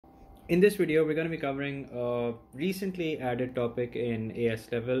In this video, we're going to be covering a recently added topic in AS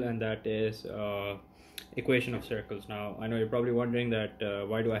level, and that is equation of circles. Now, I know you're probably wondering that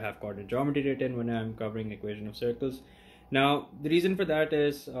why do I have coordinate geometry written when I'm covering equation of circles? Now, the reason for that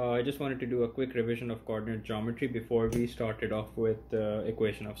is I just wanted to do a quick revision of coordinate geometry before we started off with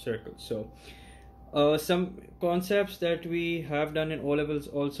equation of circles. So, some concepts that we have done in O levels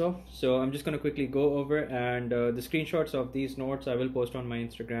also. So I'm just going to quickly go over, and the screenshots of these notes I will post on my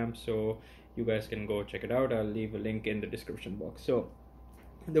Instagram, so you guys can go check it out. I'll leave a link in the description box. So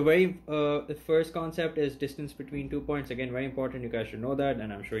the first concept is distance between 2 points. Again, very important. You guys should know that,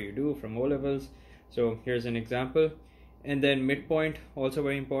 and I'm sure you do from O levels. So here's an example. And then midpoint, also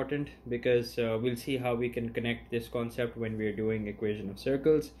very important, because we'll see how we can connect this concept when we're doing equation of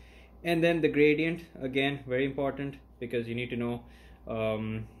circles. And then the gradient, again, very important, because you need to know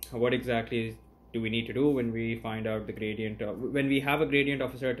what exactly do we need to do when we find out the gradient when we have a gradient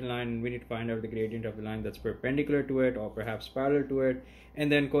of a certain line, and we need to find out the gradient of the line that's perpendicular to it or perhaps parallel to it,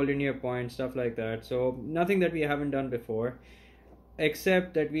 and then collinear points, stuff like that. So nothing that we haven't done before,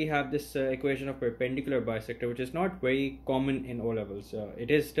 except that we have this equation of perpendicular bisector, which is not very common in O levels.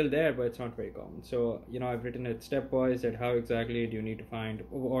 It is still there, but it's not very common. So, I've written it stepwise, that how exactly do you need to find,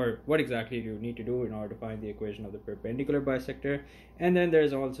 or what exactly do you need to do in order to find the equation of the perpendicular bisector. And then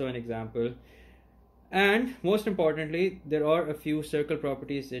there's also an example. And most importantly, there are a few circle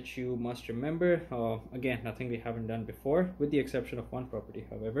properties that you must remember. Again, nothing we haven't done before, with the exception of one property,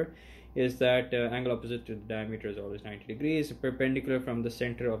 however, is that angle opposite to the diameter is always 90 degrees. Perpendicular from the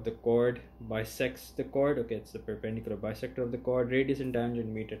center of the chord bisects the chord. Okay, it's the perpendicular bisector of the chord. Radius and tangent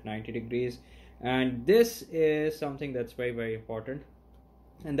meet at 90 degrees. And this is something that's very, very important.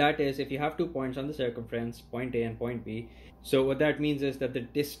 And that is, if you have 2 points on the circumference, point A and point B, so what that means is that the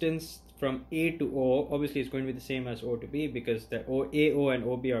distance from A to O obviously is going to be the same as O to B, because the AO and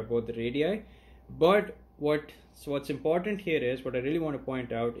OB are both the radii. But what's important here is, what I really want to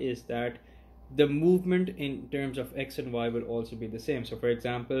point out is that the movement in terms of x and y will also be the same. So for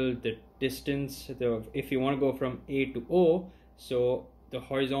example, the distance, if you want to go from A to O, so the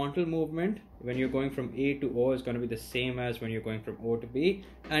horizontal movement when you're going from A to O is going to be the same as when you're going from O to B,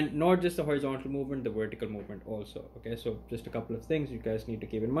 and not just the horizontal movement, the vertical movement also. Okay, so just a couple of things you guys need to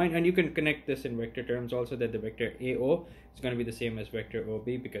keep in mind, and you can connect this in vector terms also, that the vector AO is going to be the same as vector OB,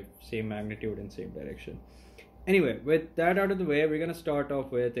 because same magnitude and same direction. Anyway, with that out of the way, we're going to start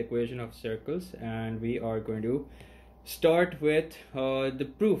off with equation of circles, and we are going to start with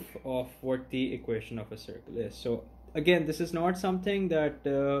the proof of what the equation of a circle is. So again, this is not something that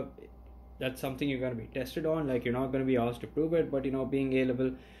that's something you're going to be tested on. Like, you're not going to be asked to prove it, but being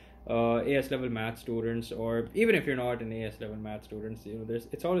AS level math students, or even if you're not an AS level math students,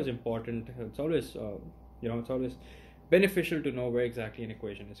 it's always important. It's always it's always beneficial to know where exactly an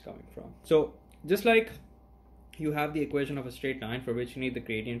equation is coming from. So just like you have the equation of a straight line, for which you need the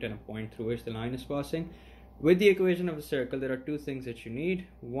gradient and a point through which the line is passing, with the equation of a circle, there are two things that you need.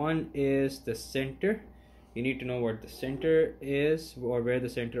 One is the center. You need to know what the center is, or where the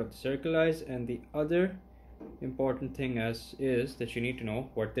center of the circle lies, and the other important thing is that you need to know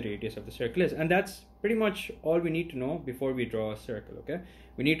what the radius of the circle is. And that's pretty much all we need to know before we draw a circle. Okay,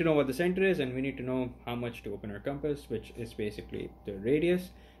 we need to know what the center is, and we need to know how much to open our compass, which is basically the radius.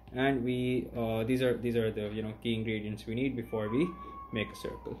 And these are the key ingredients we need before we make a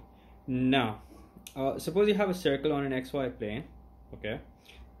circle. Now, suppose you have a circle on an xy plane. Okay,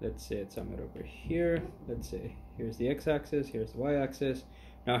 let's say it's somewhere over here. Let's say here's the x-axis, here's the y-axis.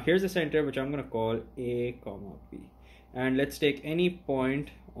 Now here's the center, which I'm going to call A, B. And let's take any point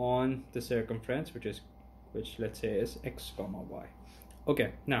on the circumference, which let's say is x, y.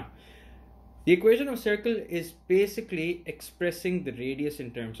 Okay, now the equation of circle is basically expressing the radius in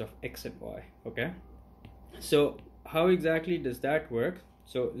terms of x and y. Okay, so how exactly does that work?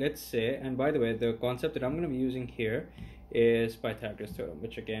 So let's say, and by the way, the concept that I'm going to be using here is Pythagoras theorem,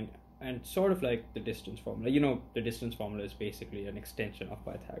 which again, and sort of like the distance formula. The distance formula is basically an extension of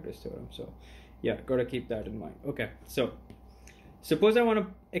Pythagoras theorem. So yeah, gotta keep that in mind. Okay, so suppose I want to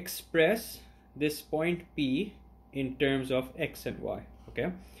express this point P in terms of x and y.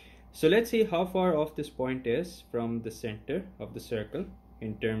 Okay, so let's see how far off this point is from the center of the circle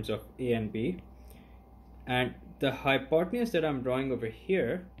in terms of A and B. And the hypotenuse that I'm drawing over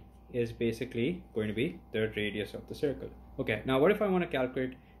here is basically going to be the radius of the circle. Okay, now what if I want to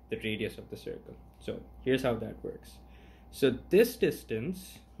calculate the radius of the circle? So here's how that works. So this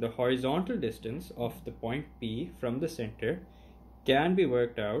distance, the horizontal distance of the point P from the center, can be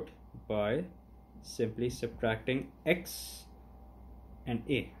worked out by simply subtracting x and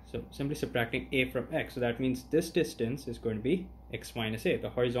A. So simply subtracting A from x. So that means this distance is going to be x minus a. The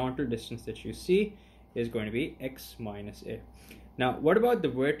horizontal distance that you see is going to be x minus a. Now, what about the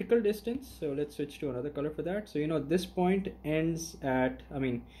vertical distance? So let's switch to another color for that. So, you know, this point ends at,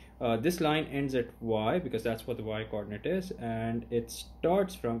 this line ends at y, because that's what the y coordinate is, and it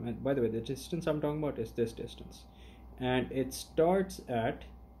starts from, and by the way, the distance I'm talking about is this distance, and it starts at,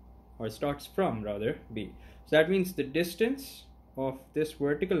 or starts from rather, b. So that means the distance of this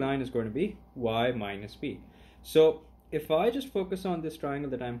vertical line is going to be y minus b. So if I just focus on this triangle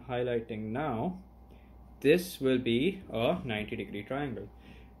that I'm highlighting now, this will be a 90-degree triangle.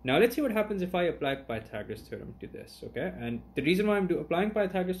 Now let's see what happens if I apply Pythagoras theorem to this, okay? And the reason why I'm applying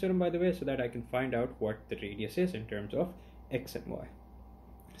Pythagoras theorem, by the way, is so that I can find out what the radius is in terms of x and y.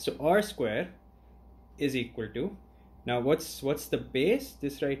 So r square is equal to, now what's the base?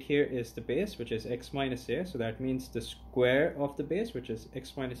 This right here is the base, which is x minus a. So that means the square of the base, which is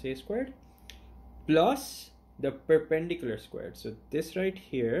x minus a squared, plus the perpendicular squared. So this right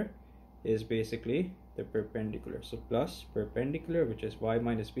here is basically the perpendicular. So plus perpendicular, which is y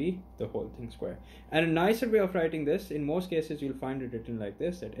minus b, the whole thing square. And a nicer way of writing this, in most cases you'll find it written like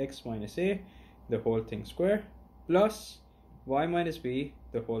this, that x minus a, the whole thing square, plus y minus b,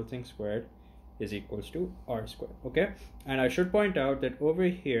 the whole thing squared, is equals to r squared. Okay, and I should point out that over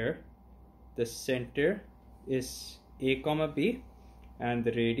here the center is a comma b and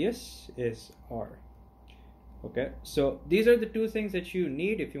the radius is r. Okay, so these are the two things that you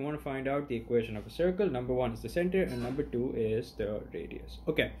need if you want to find out the equation of a circle. Number one is the center, and number two is the radius.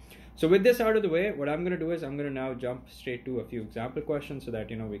 Okay, so with this out of the way, what I'm going to do is I'm going to now jump straight to a few example questions so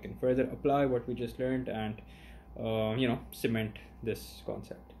that, you know, we can further apply what we just learned and you know, cement this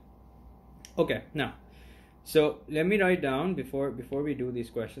concept. Okay, now, so let me write down, before we do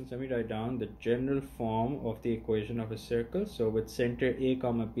these questions, let me write down the general form of the equation of a circle. So with center a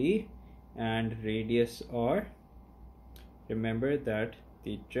comma b and radius r, remember that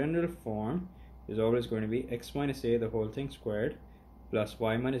the general form is always going to be x minus a, the whole thing squared, plus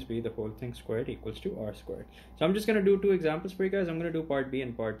y minus b, the whole thing squared, equals to r squared. So I'm just going to do two examples for you guys. I'm going to do part b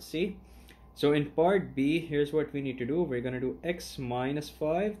and part c. So in part b, here's what we need to do. We're going to do x minus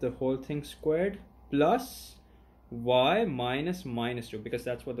 5, the whole thing squared, plus y minus minus 2, because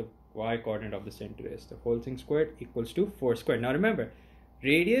that's what the y coordinate of the center is. The whole thing squared equals to 4 squared. Now remember,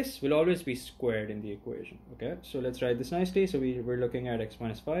 radius will always be squared in the equation. Okay, so let's write this nicely. So we're looking at x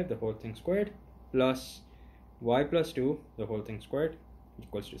minus 5, the whole thing squared, plus y plus 2, the whole thing squared,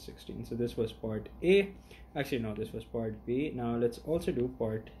 equals to 16. So this was part A. Actually, no, this was part B. Now let's also do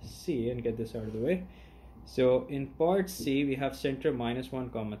part C and get this out of the way. So in part C, we have center minus 1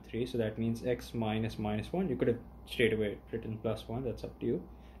 comma 3. So that means x minus minus 1. You could have straight away written plus 1. That's up to you.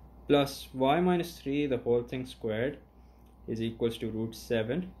 Plus y minus 3, the whole thing squared, is equals to root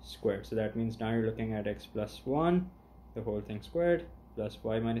 7 squared. So that means now you're looking at x plus 1, the whole thing squared, plus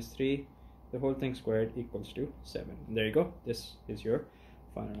y minus 3, the whole thing squared, equals to 7. And there you go. This is your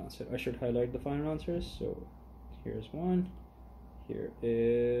final answer. I should highlight the final answers. So here's one, here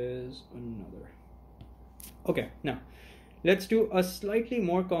is another. Okay, now let's do a slightly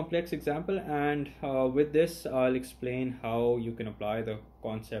more complex example, and with this I'll explain how you can apply the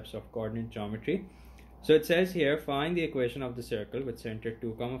concepts of coordinate geometry. So it says here, find the equation of the circle with center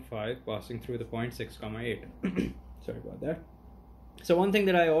 2 comma 5 passing through the point 6 comma 8. Sorry about that. So one thing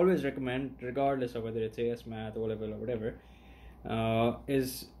that I always recommend, regardless of whether it's AS Math, O Level, or whatever,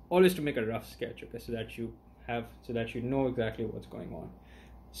 is always to make a rough sketch, okay, so that you know exactly what's going on.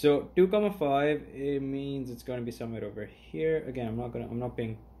 So 2 comma 5, it means it's going to be somewhere over here. Again, I'm not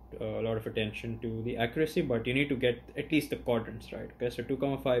paying a lot of attention to the accuracy, but you need to get at least the quadrants right. Okay, so 2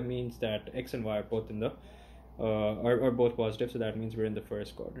 comma 5 means that x and y are both in the are both positive, so that means we're in the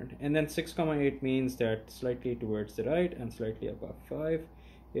first quadrant. And then 6 comma 8 means that slightly towards the right and slightly above 5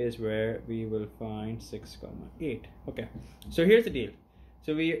 is where we will find 6 comma 8. Okay, so here's the deal.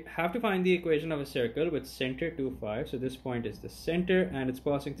 So we have to find the equation of a circle with center 2 5. So this point is the center and it's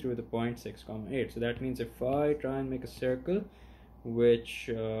passing through the point 6 comma 8. So that means if I try and make a circle which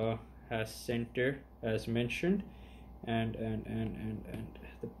has center as mentioned, and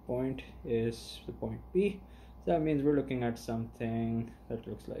the point is the point P, so that means we're looking at something that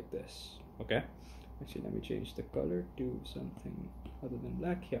looks like this. Okay, actually let me change the color to something other than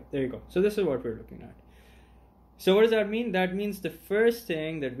black. Yeah, there you go. So this is what we're looking at. So what does that mean? That means the first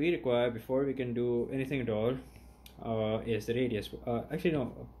thing that we require before we can do anything at all is the radius. Actually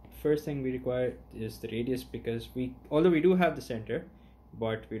no, first thing we require is the radius, because although we do have the center,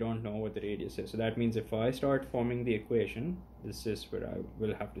 but we don't know what the radius is. So that means if I start forming the equation, this is where I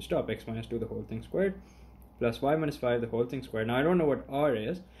will have to stop. X minus 2 the whole thing squared plus y minus 5 the whole thing squared. Now I don't know what r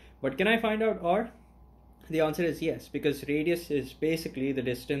is, but can I find out r? The answer is yes, because radius is basically the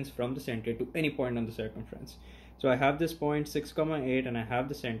distance from the center to any point on the circumference. So I have this point 6, 8 and I have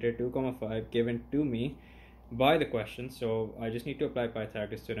the center 2, 5 given to me by the question. So I just need to apply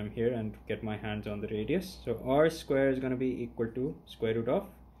Pythagoras theorem here and get my hands on the radius. So r square is going to be equal to square root of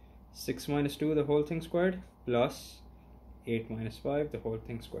 6 minus 2 the whole thing squared plus 8 minus 5 the whole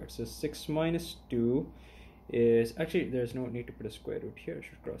thing squared. So 6 minus 2 is, actually there's no need to put a square root here, I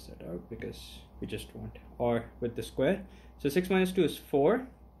should cross that out because we just want r with the square. So 6 minus 2 is 4,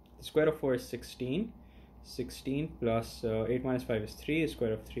 the square of 4 is 16, 16 plus 8 minus 5 is 3, the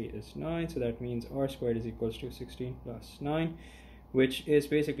square of 3 is 9, so that means r squared is equals to 16 plus 9, which is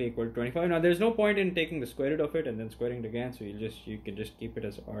basically equal to 25. Now there's no point in taking the square root of it and then squaring it again, so you can just keep it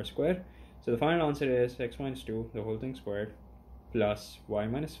as r squared. So the final answer is x minus 2 the whole thing squared plus y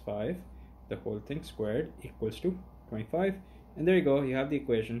minus 5 the whole thing squared equals to 25. And there you go, you have the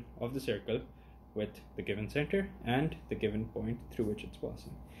equation of the circle with the given center and the given point through which it's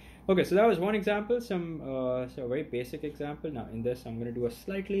passing. Okay, so that was one example, so a very basic example. Now in this I'm going to do a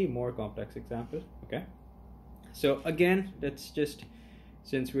slightly more complex example. Okay, so again, let's just,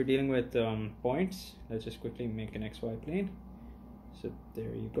 since we're dealing with points, let's just quickly make an xy plane. So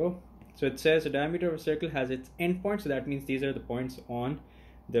there you go. So it says the diameter of a circle has its endpoint, so that means these are the points on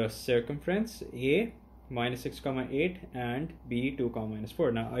the circumference: a minus 6, 8 and b 2, minus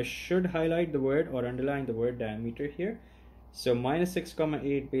 4. Now I should highlight the word or underline the word diameter here. So minus 6,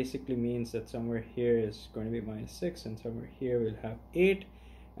 8 basically means that somewhere here is going to be minus 6 and somewhere here we'll have 8,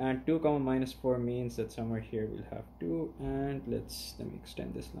 and 2, minus 4 means that somewhere here we'll have 2, and let me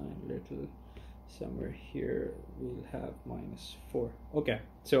extend this line a little. Somewhere here we'll have minus 4. Okay,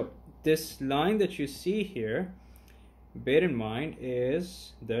 so this line that you see here, bear in mind,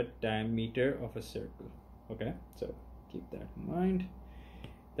 is the diameter of a circle. Okay, so keep that in mind.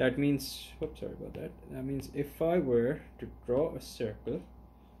 That means, whoops, sorry about that. That means if I were to draw a circle,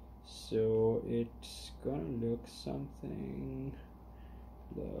 so it's gonna look something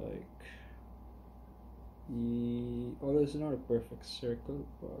like, although this is not a perfect circle,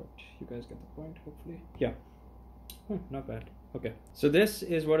 but you guys get the point, hopefully. Yeah, not bad. Okay, so this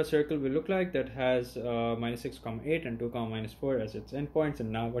is what a circle will look like that has minus 6, 8 and 2, minus 4 as its endpoints.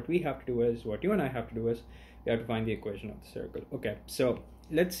 And now what we have to do is, what you and I have to do is, we have to find the equation of the circle. Okay, so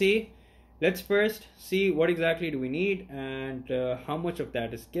let's first see what exactly do we need, and how much of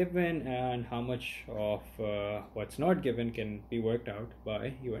that is given and how much of what's not given can be worked out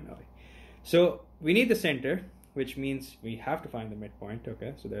by you and I. So we need the center, which means we have to find the midpoint.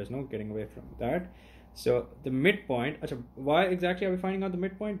 Okay, so there's no getting away from that. So the midpoint, why exactly are we finding out the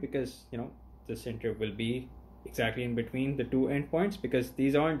midpoint? Because, you know, the center will be exactly in between the two endpoints, because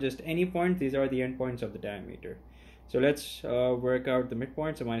these aren't just any point, these are the endpoints of the diameter. So let's work out the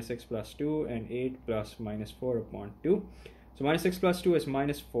midpoint. So minus 6 plus 2 and 8 plus minus 4 upon 2. So minus 6 plus 2 is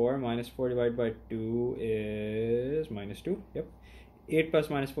minus 4. Minus 4 divided by 2 is minus 2. Yep. 8 plus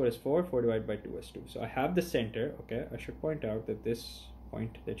minus 4 is 4. 4 divided by 2 is 2. So I have the center. Okay, I should point out that this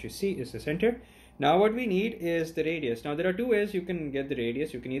point that you see is the center. Now what we need is the radius. Now there are two ways you can get the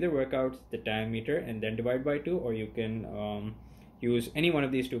radius. You can either work out the diameter and then divide by 2, or you can use any one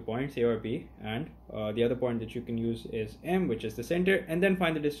of these 2 points, A or B, and the other point that you can use is M, which is the center, and then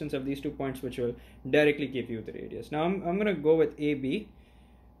find the distance of these 2 points, which will directly give you the radius. Now I'm going to go with AB.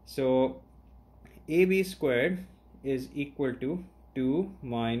 So AB squared is equal to 2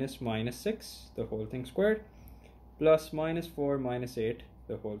 minus 6 the whole thing squared plus minus 4 minus 8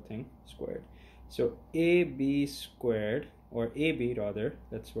 the whole thing squared. So AB squared, or AB rather,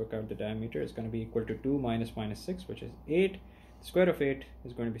 let's work out the diameter, is going to be equal to 2 minus 6, which is 8. The square of 8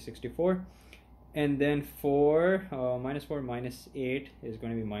 is going to be 64. And then 4 minus 4 minus 8 is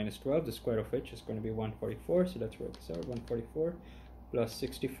going to be minus 12, the square of which is going to be 144. So let's work this out. 144 plus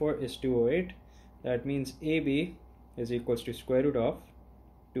 64 is 208. That means AB is equals to square root of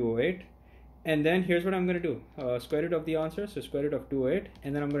 208. And then here's what I'm going to do. Square root of the answer, so square root of 208.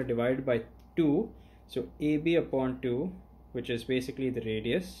 And then I'm going to divide it by 2. So AB upon 2, which is basically the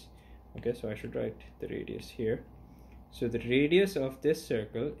radius. Okay, so I should write the radius here. So the radius of this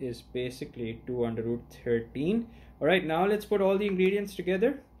circle is basically 2 under root 13. All right, now let's put all the ingredients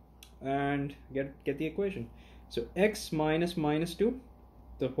together and get the equation. So x minus 2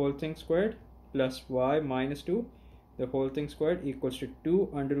 the whole thing squared plus y minus 2 the whole thing squared equals to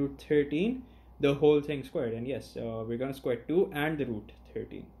 2 under root 13 the whole thing squared. And yes, we're going to square 2 and the root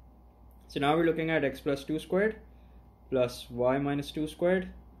 13. So now we're looking at x plus 2 squared plus y minus 2 squared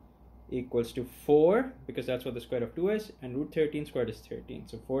equals to 4, because that's what the square of 2 is, and root 13 squared is 13.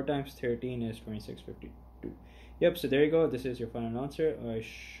 So 4 times 13 is 2652. Yep, so there you go. This is your final answer. I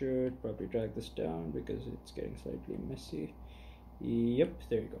should probably drag this down because it's getting slightly messy. Yep,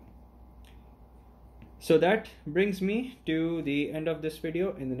 there you go. So that brings me to the end of this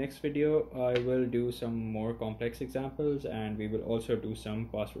video. In the next video, I will do some more complex examples, and we will also do some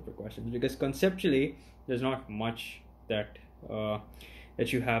past paper questions, because conceptually there's not much that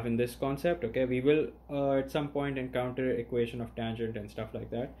that you have in this concept. Okay, we will at some point encounter equation of tangent and stuff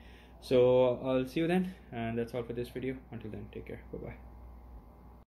like that. So I'll see you then, and that's all for this video. Until then, take care. Bye bye.